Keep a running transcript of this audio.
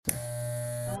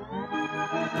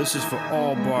This is for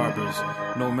all barbers,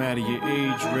 no matter your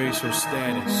age, race, or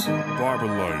status. Barber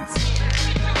life.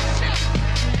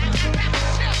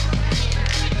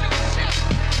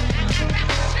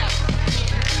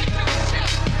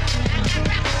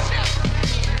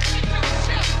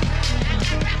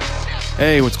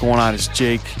 Hey, what's going on? It's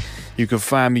Jake. You can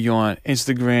find me on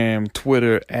Instagram,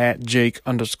 Twitter at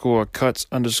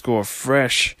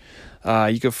Jake_cuts_fresh.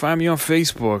 You can find me on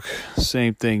Facebook.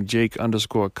 Same thing,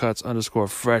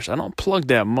 Jake_cuts_fresh. I don't plug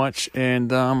that much,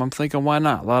 and I'm thinking, why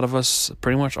not? A lot of us,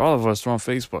 pretty much all of us, are on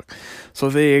Facebook.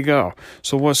 So there you go.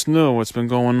 So what's new? What's been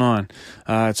going on?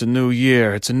 It's a new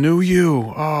year. It's a new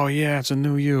you. Oh, yeah, it's a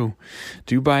new you.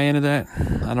 Do you buy into that?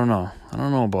 I don't know. I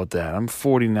don't know about that. I'm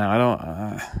 40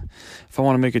 now. If I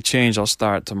want to make a change, I'll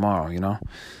start tomorrow,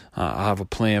 I'll have a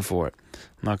plan for it.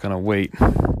 I'm not going to wait.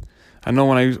 I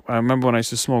know I remember when I used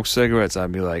to smoke cigarettes,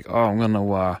 I'd be like, oh, I'm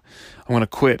gonna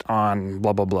quit on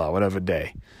blah, blah, blah, whatever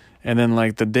day. And then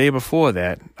like the day before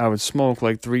that, I would smoke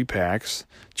like 3 packs,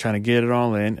 trying to get it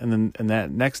all in. And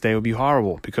that next day would be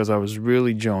horrible because I was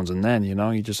really jonesing then,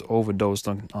 you just overdosed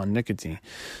on nicotine.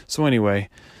 So anyway,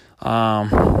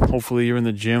 hopefully you're in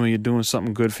the gym or you're doing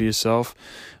something good for yourself.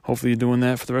 Hopefully you're doing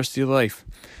that for the rest of your life.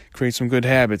 Create some good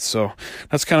habits. So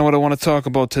that's kind of what I want to talk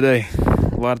about today.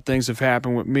 A lot of things have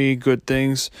happened with me, good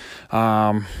things.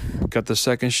 Got the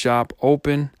second shop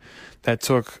open. That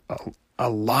took a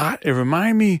lot. It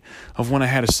reminded me of when I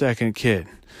had a second kid.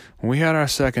 When we had our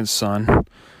second son,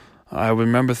 I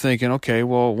remember thinking, okay,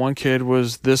 well, 1 kid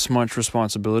was this much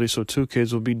responsibility, so 2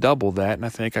 kids will be double that, and I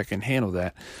think I can handle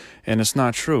that. And it's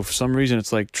not true. For some reason,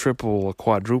 it's like triple or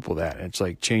quadruple that. It's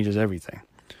like changes everything.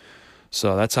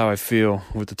 So that's how I feel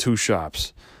with the 2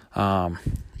 shops.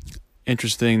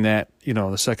 Interesting that,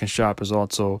 the second shop is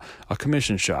also a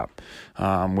commission shop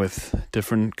with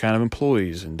different kind of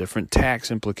employees and different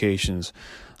tax implications.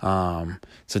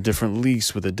 It's a different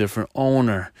lease with a different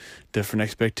owner, different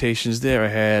expectations there. I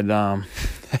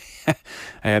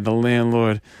had the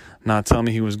landlord not tell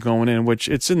me he was going in, which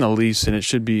it's in the lease, and it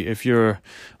should be, if you're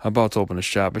about to open a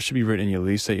shop, it should be written in your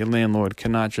lease that your landlord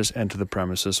cannot just enter the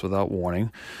premises without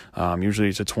warning. Usually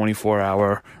it's a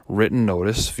 24-hour written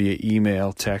notice via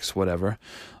email, text, whatever.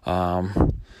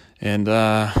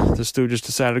 This dude just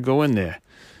decided to go in there.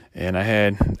 And I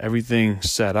had everything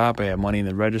set up. I had money in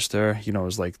the register. It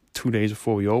was like 2 days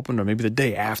before we opened, or maybe the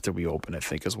day after we opened, I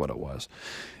think is what it was.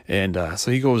 And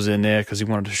so he goes in there because he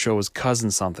wanted to show his cousin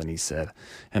something, he said.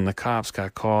 And the cops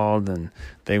got called, and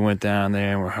they went down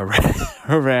there and were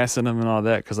harassing him and all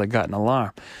that because I got an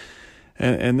alarm.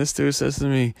 And this dude says to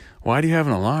me, why do you have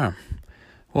an alarm?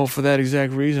 Well, for that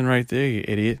exact reason right there, you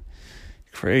idiot.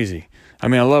 Crazy. I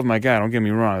mean, I love my guy, don't get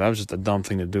me wrong. That was just a dumb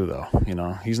thing to do, though.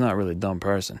 He's not really a dumb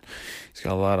person. He's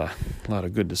got a lot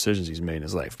of good decisions he's made in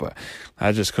his life, but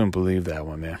I just couldn't believe that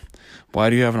one, man. Why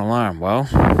do you have an alarm? Well,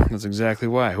 that's exactly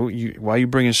why. Why are you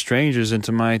bringing strangers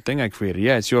into my thing I created?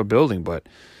 Yeah, it's your building, but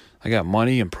I got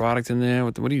money and product in there.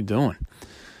 What are you doing?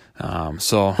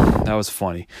 So that was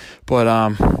funny. But,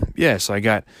 so I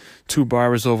got 2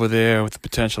 barbers over there with the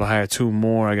potential to hire 2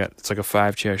 more. It's like a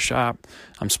 5-chair shop.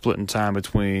 I'm splitting time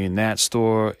between that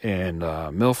store and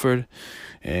Milford.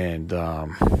 And,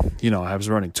 I was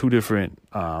running 2 different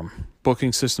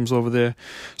booking systems over there.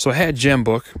 So I had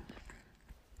GemBook.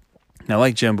 Now, I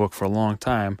liked GemBook for a long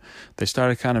time. They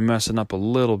started kind of messing up a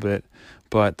little bit.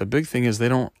 But the big thing is they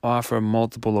don't offer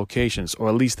multiple locations, or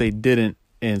at least they didn't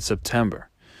in September.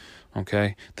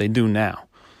 Okay, they do now.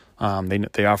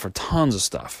 They offer tons of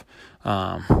stuff.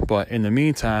 But in the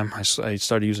meantime, I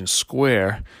started using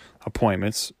Square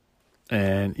appointments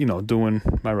and, doing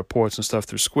my reports and stuff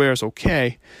through Square is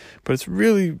okay. But it's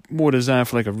really more designed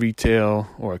for like a retail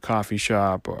or a coffee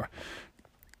shop or,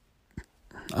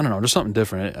 I don't know, just something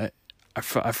different.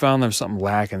 I found there's something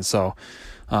lacking. So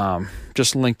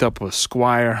just linked up with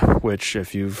Squire, which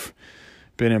if you've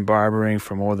been in barbering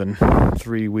for more than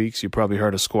 3 weeks, you probably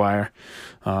heard of Squire.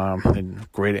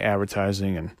 And great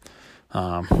advertising, and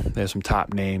they have some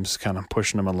top names kind of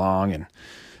pushing them along, and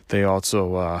they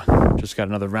also just got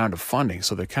another round of funding.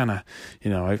 So they're kind of,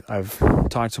 I've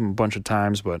talked to them a bunch of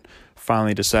times, but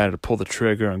finally decided to pull the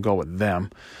trigger and go with them.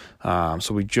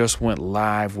 So we just went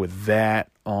live with that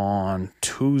on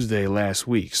Tuesday last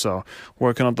week. So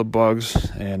working on the bugs.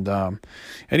 And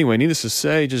anyway, needless to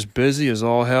say, just busy as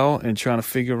all hell and trying to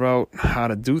figure out how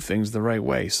to do things the right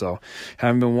way. So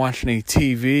haven't been watching any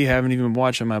TV, haven't even been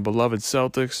watching my beloved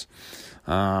Celtics.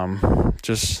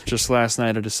 Just last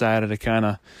night I decided to kind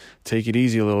of take it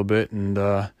easy a little bit and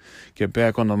get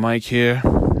back on the mic here.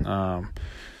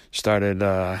 started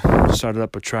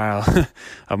up a trial,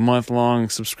 a month-long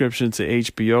subscription to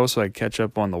HBO so I catch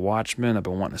up on The Watchmen. I've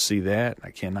been wanting to see that.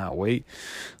 I cannot wait.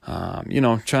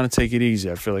 Trying to take it easy.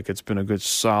 I feel like it's been a good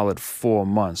solid 4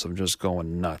 months of just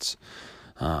going nuts.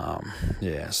 But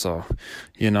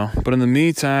in the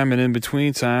meantime and in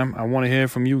between time, I want to hear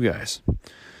from you guys.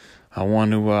 I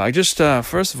want to,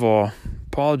 first of all,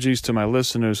 apologies to my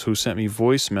listeners who sent me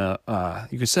voicemail.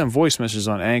 You can send voice messages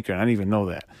on Anchor, and I didn't even know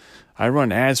that. I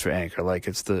run ads for Anchor, like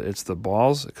it's the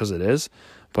balls, because it is,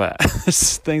 but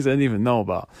it's things I didn't even know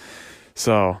about.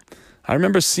 So I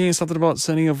remember seeing something about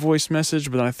sending a voice message,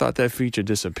 but then I thought that feature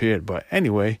disappeared. But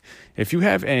anyway, if you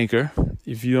have Anchor,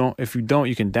 if you don't,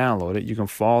 you can download it. You can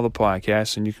follow the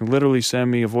podcast, and you can literally send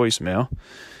me a voicemail.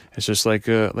 It's just like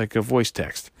a voice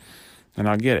text, and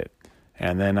I'll get it.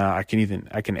 And then I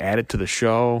can add it to the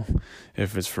show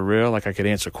if it's for real. Like I could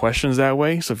answer questions that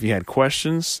way. So if you had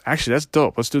questions, actually that's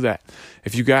dope. Let's do that.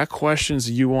 If you got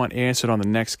questions you want answered on the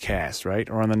next cast, right,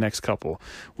 or on the next couple,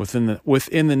 within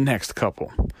the next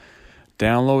couple,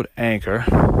 download Anchor.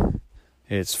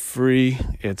 It's free.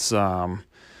 It's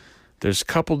there's a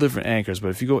couple different anchors, but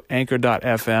if you go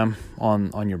anchor.fm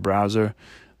on your browser,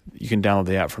 you can download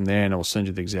the app from there and it will send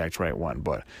you the exact right one.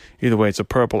 But either way, it's a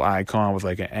purple icon with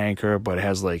like an anchor, but it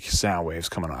has like sound waves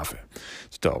coming off it.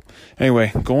 It's dope.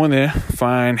 Anyway, go in there,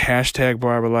 find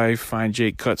 #BarberLife, find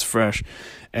Jake Cuts Fresh,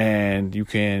 and you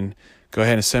can go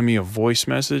ahead and send me a voice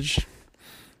message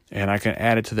and I can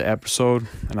add it to the episode,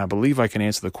 and I believe I can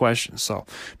answer the questions. So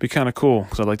it'd be kind of cool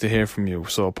because I'd like to hear from you.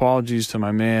 So apologies to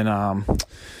my man,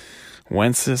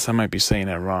 Wences. I might be saying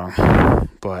that wrong.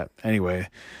 But anyway,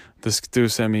 this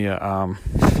dude sent me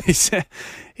he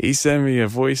sent me a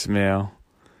voicemail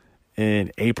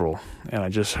in April, and I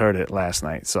just heard it last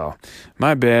night. So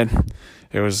my bad.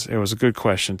 It was a good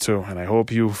question too, and I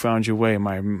hope you found your way,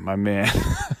 my man.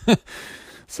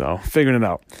 So figuring it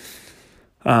out.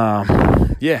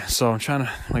 So I'm trying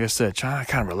to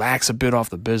kind of relax a bit off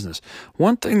the business.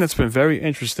 One thing that's been very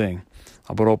interesting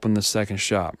about opening the second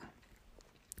shop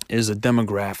is a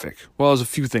demographic. Well, there's a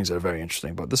few things that are very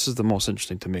interesting, but this is the most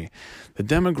interesting to me. The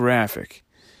demographic.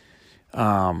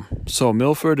 So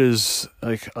Milford is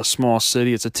like a small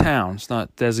city. It's a town. It's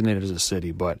not designated as a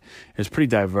city, but it's pretty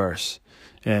diverse.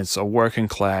 And it's a working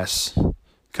class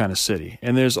kind of city.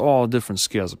 And there's all different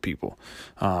scales of people.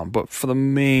 But for the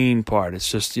main part, it's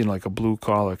just, like a blue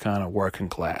collar kind of working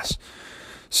class.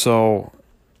 So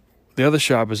the other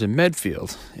shop is in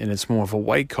Medfield, and it's more of a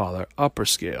white collar, upper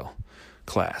scale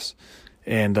class.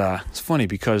 And it's funny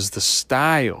because the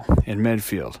style in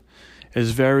Medfield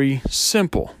is very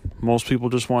simple. Most people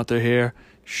just want their hair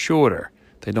shorter.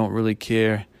 They don't really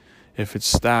care if it's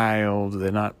styled.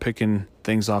 They're not picking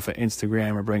things off of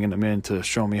Instagram or bringing them in to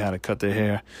show me how to cut their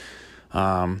hair.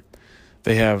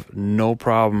 They have no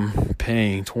problem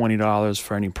paying $20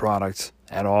 for any product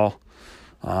at all.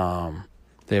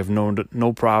 They have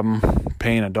no problem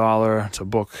paying $1 to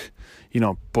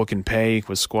book and pay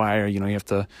with Squire.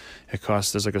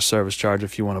 There's like a service charge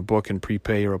if you want to book and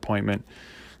prepay your appointment.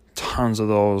 Tons of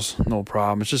those, no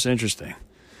problem. It's just interesting,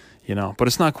 but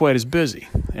it's not quite as busy.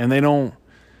 And they don't,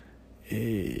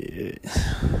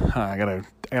 I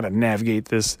gotta navigate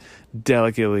this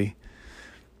delicately.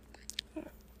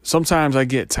 Sometimes I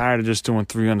get tired of just doing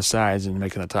 3 on the sides and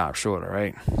making the top shorter,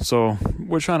 right? So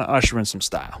we're trying to usher in some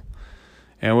style.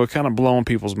 And we're kind of blowing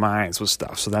people's minds with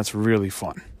stuff. So that's really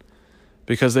fun.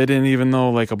 Because they didn't even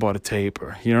know about a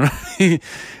taper.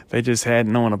 They just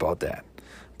hadn't known about that.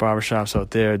 Barbershops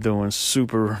out there doing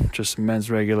super just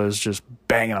men's regulars, just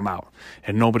banging them out.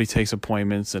 And nobody takes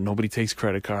appointments and nobody takes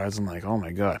credit cards. I'm like, oh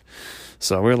my God.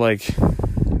 So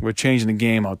we're changing the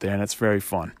game out there, and it's very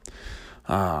fun.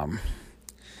 The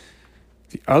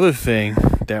other thing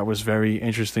that was very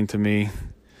interesting to me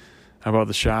about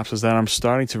the shops is that I'm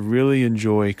starting to really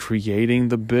enjoy creating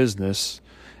the business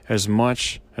as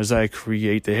much as I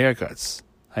create the haircuts.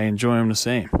 I enjoy them the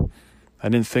same. I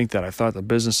didn't think that. I thought the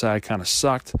business side kind of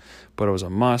sucked, but it was a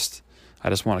must. I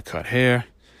just want to cut hair.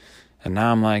 And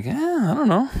now I'm like, I don't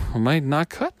know. I might not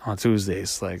cut on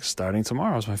Tuesdays. Like starting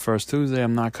tomorrow is my first Tuesday.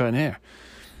 I'm not cutting hair.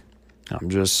 I'm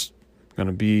just going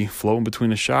to be floating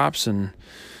between the shops and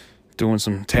doing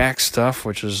some tax stuff,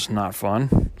 which is not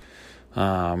fun.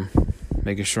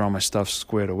 Making sure all my stuff's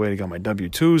squared away to get my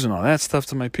W-2s and all that stuff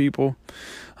to my people.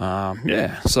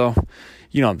 So,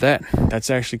 that's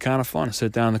actually kind of fun to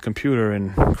sit down on the computer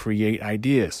and create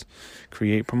ideas,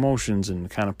 create promotions, and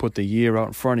kind of put the year out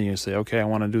in front of you and say, okay, I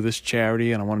want to do this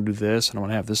charity and I want to do this and I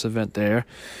want to have this event there.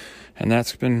 And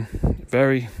that's been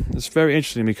very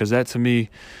interesting because that to me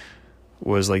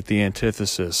was like the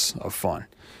antithesis of fun.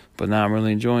 But now I'm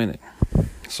really enjoying it.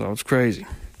 So it's crazy.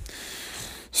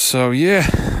 So yeah,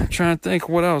 I'm trying to think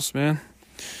what else, man.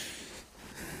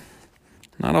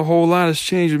 Not a whole lot has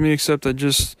changed with me except I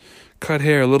just cut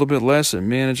hair a little bit less and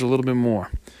manage a little bit more.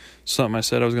 Something I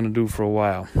said I was going to do for a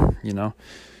while, you know.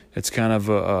 It's kind of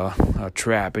a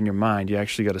trap in your mind. You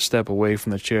actually got to step away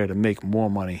from the chair to make more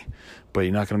money, but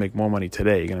you're not going to make more money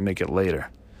today. You're going to make it later,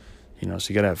 you know.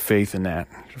 So you got to have faith in that,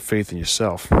 faith in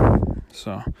yourself.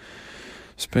 So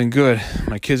it's been good.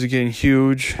 My kids are getting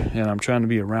huge, and I'm trying to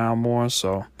be around more.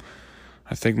 So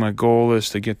I think my goal is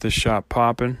to get this shop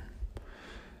popping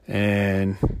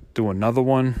and do another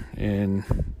one.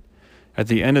 And at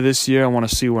the end of this year, I want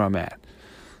to see where I'm at,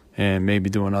 and maybe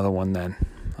do another one then.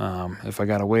 If I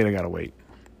gotta wait, I gotta wait.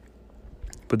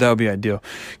 But that would be ideal.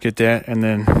 Get that, and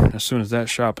then as soon as that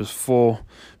shop is full,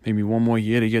 maybe one more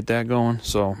year to get that going.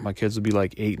 So my kids will be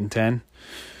like 8 and 10.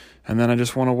 And then I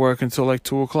just want to work until like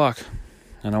 2 o'clock.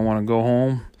 And I want to go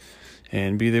home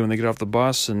and be there when they get off the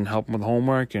bus and help them with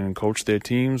homework and coach their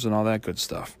teams and all that good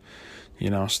stuff.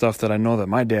 You know, stuff that I know that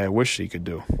my dad wished he could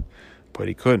do, but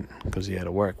he couldn't because he had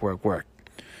to work.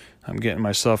 I'm getting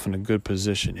myself in a good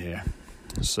position here.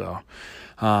 So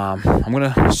I'm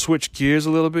going to switch gears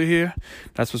a little bit here.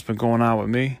 That's what's been going on with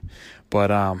me. But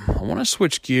I want to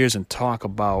switch gears and talk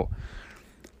about,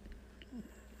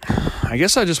 I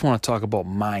guess I just want to talk about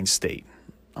mind state.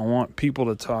 I want people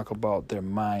to talk about their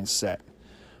mindset,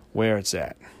 where it's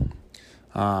at.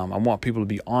 I want people to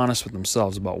be honest with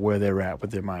themselves about where they're at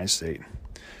with their mind state.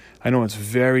 I know it's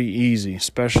very easy,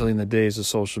 especially in the days of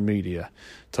social media,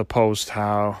 to post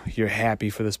how you're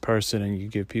happy for this person and you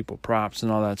give people props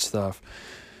and all that stuff.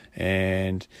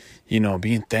 And, you know,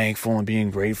 being thankful and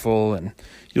being grateful. And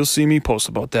you'll see me post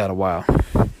about that a while.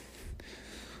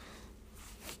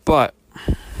 But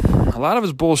a lot of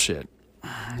it's bullshit.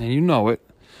 And you know it.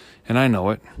 And I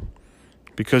know it.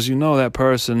 Because you know that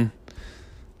person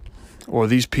or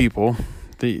these people,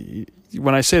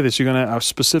 when I say this, a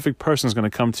specific person is going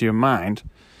to come to your mind,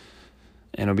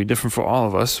 and it'll be different for all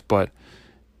of us, but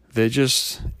they're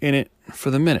just in it for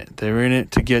the minute. They're in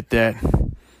it to get that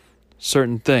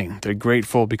certain thing. They're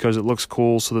grateful because it looks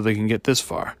cool so that they can get this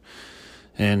far.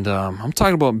 And I'm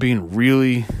talking about being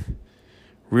really,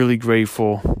 really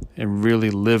grateful and really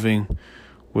living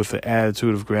with the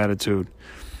attitude of gratitude.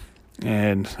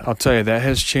 And I'll tell you, that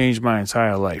has changed my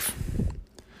entire life.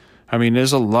 I mean,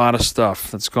 there's a lot of stuff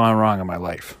that's gone wrong in my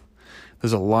life.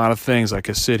 There's a lot of things I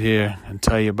could sit here and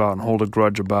tell you about and hold a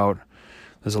grudge about.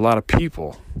 There's a lot of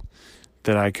people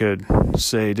that I could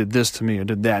say did this to me or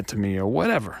did that to me or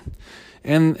whatever.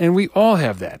 And we all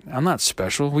have that. I'm not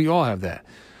special. We all have that.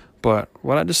 But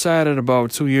what I decided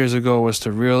about 2 years ago was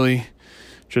to really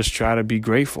just try to be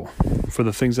grateful for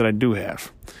the things that I do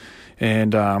have.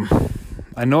 And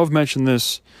I know I've mentioned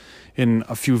this in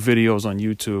a few videos on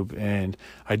YouTube, and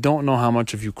I don't know how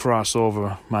much of you cross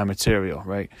over my material,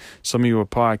 right? Some of you are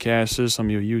podcasters, some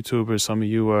of you are YouTubers, some of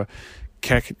you are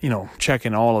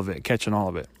checking all of it, catching all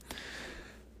of it.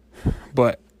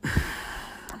 But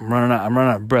I'm running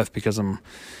out of breath because I'm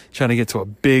trying to get to a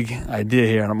big idea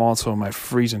here, and I'm also in my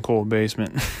freezing cold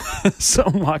basement. So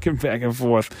I'm walking back and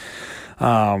forth.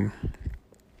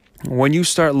 When you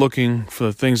start looking for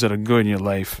the things that are good in your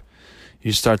life,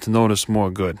 you start to notice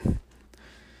more good.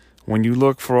 When you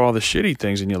look for all the shitty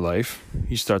things in your life,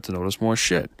 you start to notice more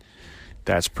shit.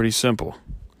 That's pretty simple.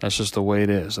 That's just the way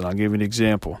it is. And I'll give you an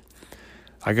example.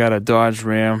 I got a Dodge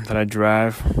Ram that I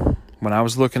drive. When I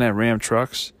was looking at Ram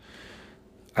trucks,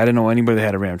 I didn't know anybody that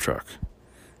had a Ram truck.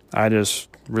 I just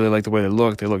really like the way they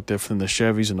look. They look different. The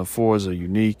Chevys and the Fords are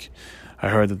unique. I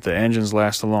heard that the engines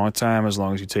last a long time as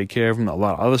long as you take care of them. A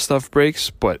lot of other stuff breaks,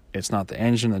 but it's not the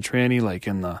engine, the tranny, like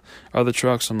in the other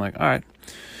trucks. I'm like, all right,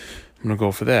 I'm going to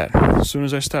go for that. As soon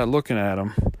as I start looking at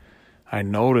them, I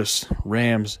notice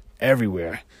Rams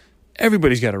everywhere.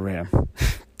 Everybody's got a Ram.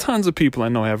 Tons of people I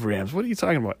know have Rams. What are you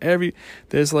talking about?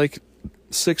 There's like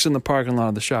 6 in the parking lot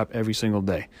of the shop every single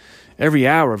day. Every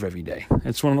hour of every day.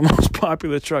 It's one of the most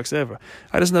popular trucks ever.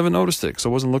 I just never noticed it because I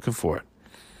wasn't looking for it.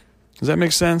 Does that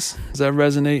make sense? Does that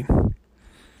resonate?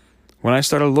 When I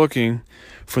started looking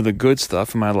for the good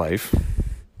stuff in my life,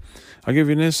 I'll give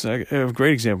you a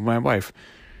great example. My wife.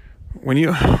 When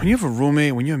you have a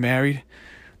roommate, when you're married,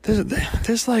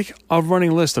 there's like a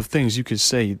running list of things you could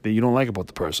say that you don't like about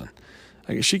the person.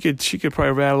 Like she could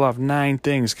probably rattle off 9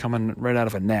 things coming right out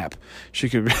of a nap. She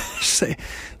could say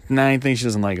 9 things she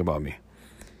doesn't like about me.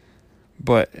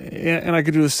 And I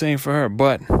could do the same for her.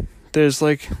 But there's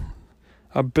like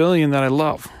a billion that I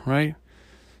love, right?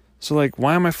 So like,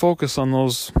 why am I focused on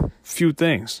those few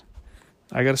things?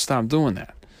 I got to stop doing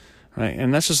that, right?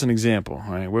 And that's just an example,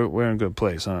 right? We're in a good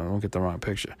place. I don't get the wrong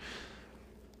picture.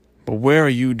 But where are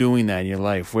you doing that in your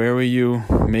life? Where are you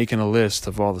making a list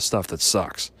of all the stuff that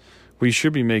sucks? We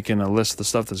should be making a list of the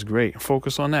stuff that's great.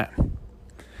 Focus on that.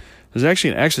 There's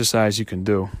actually an exercise you can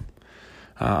do.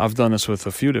 I've done this with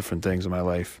a few different things in my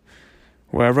life,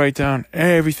 where I write down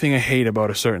everything I hate about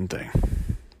a certain thing.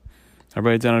 I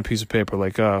write it down on a piece of paper,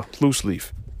 like loose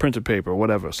leaf, printed paper,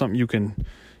 whatever, something you can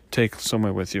take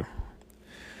somewhere with you.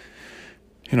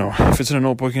 You know, if it's in a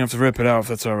notebook, you have to rip it out if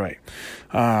that's all right.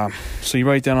 So you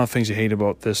write down all the things you hate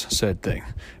about this said thing.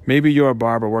 Maybe you're a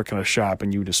barber working a shop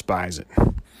and you despise it.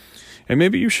 And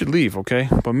maybe you should leave, okay?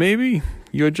 But maybe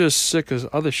you're just sick of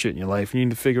other shit in your life and you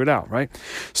need to figure it out, right?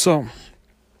 So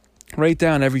write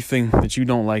down everything that you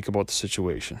don't like about the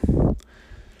situation.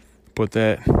 Put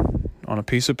that on a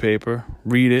piece of paper,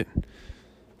 read it,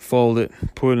 fold it,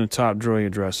 put it in the top drawer of your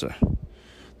dresser.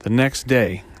 The next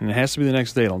day, and it has to be the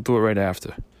next day, don't do it right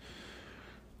after.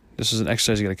 This is an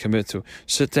exercise you got to commit to.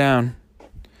 Sit down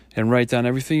and write down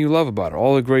everything you love about it,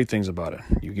 all the great things about it.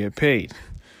 You get paid.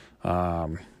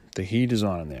 The heat is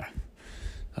on in there.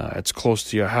 It's close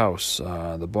to your house.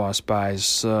 The boss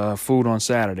buys food on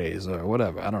Saturdays or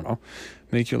whatever. I don't know.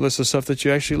 Make your list of stuff that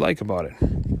you actually like about it.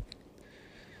 Then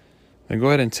go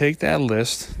ahead and take that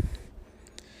list.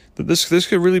 This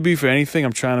could really be for anything.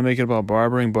 I'm trying to make it about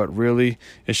barbering, but really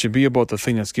it should be about the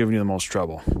thing that's giving you the most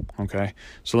trouble. Okay?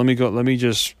 So let me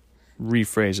just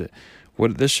rephrase it.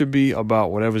 This should be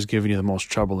about whatever's giving you the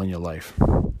most trouble in your life.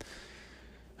 All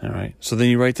right? So then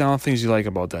you write down the things you like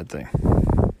about that thing.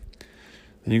 Then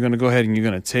you're going to go ahead and you're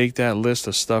going to take that list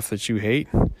of stuff that you hate.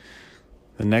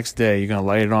 The next day, you're going to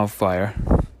light it on fire,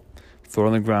 throw it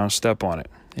on the ground, step on it,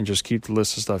 and just keep the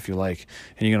list of stuff you like.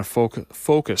 And you're going to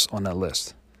focus on that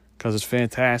list because it's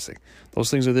fantastic.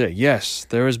 Those things are there. Yes,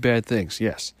 there is bad things.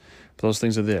 Yes, but those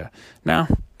things are there. Now,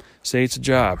 say it's a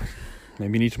job.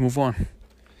 Maybe you need to move on.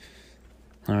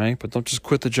 All right? But don't just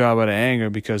quit the job out of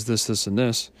anger because this, and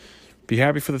this. Be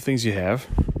happy for the things you have.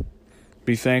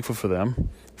 Be thankful for them.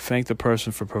 Thank the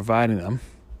person for providing them.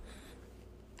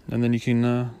 And then you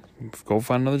can go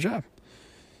find another job.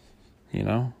 You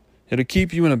know? It'll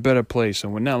keep you in a better place.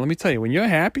 And now, let me tell you, when you're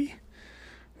happy,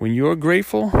 when you're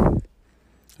grateful,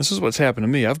 this is what's happened to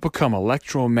me. I've become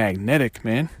electromagnetic,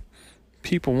 man.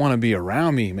 People want to be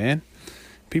around me, man.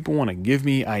 People want to give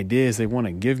me ideas. They want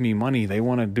to give me money. They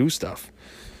want to do stuff.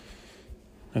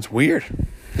 That's weird.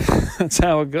 That's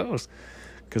how it goes.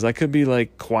 Because I could be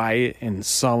like quiet and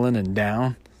sullen and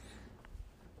down.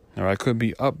 Or I could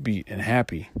be upbeat and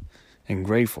happy and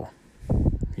grateful.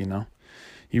 You know?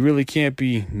 You really can't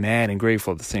be mad and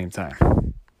grateful at the same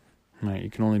time. Right? You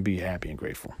can only be happy and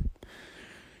grateful.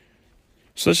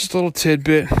 So that's just a little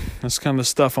tidbit. That's kind of the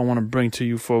stuff I want to bring to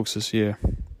you folks this year.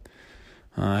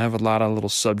 I have a lot of little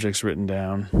subjects written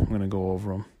down. I'm going to go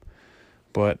over them.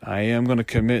 But I am going to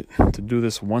commit to do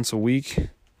this once a week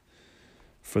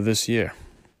for this year.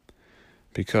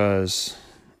 Because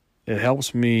it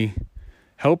helps me.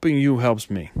 Helping you helps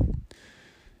me.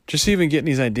 Just even getting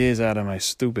these ideas out of my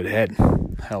stupid head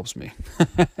helps me.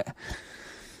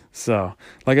 So,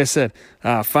 like I said,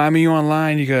 find me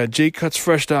online. You got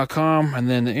jakecutsfresh.com, and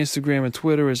then the Instagram and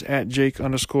Twitter is at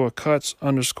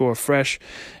Jake_cuts_fresh.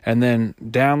 And then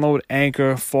download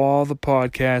Anchor, follow the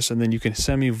podcast, and then you can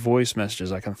send me voice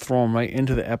messages. I can throw them right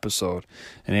into the episode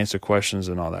and answer questions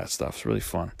and all that stuff. It's really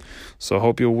fun. So, I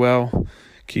hope you're well.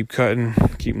 Keep cutting.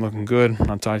 Keep looking good.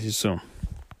 I'll talk to you soon.